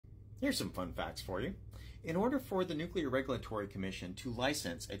Here's some fun facts for you. In order for the Nuclear Regulatory Commission to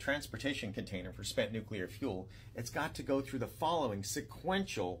license a transportation container for spent nuclear fuel, it's got to go through the following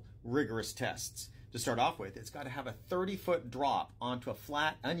sequential rigorous tests. To start off with, it's got to have a 30-foot drop onto a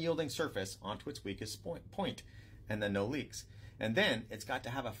flat, unyielding surface onto its weakest point, and then no leaks. And then it's got to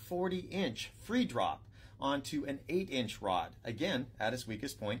have a 40-inch free drop onto an 8-inch rod, again at its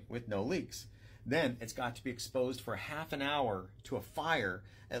weakest point with no leaks. Then it's got to be exposed for half an hour to a fire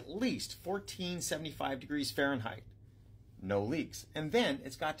at least 1475 degrees Fahrenheit. No leaks. And then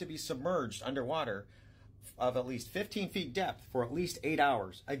it's got to be submerged underwater of at least 15 feet depth for at least 8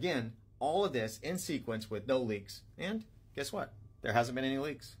 hours. Again, all of this in sequence with no leaks. And guess what? There hasn't been any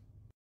leaks.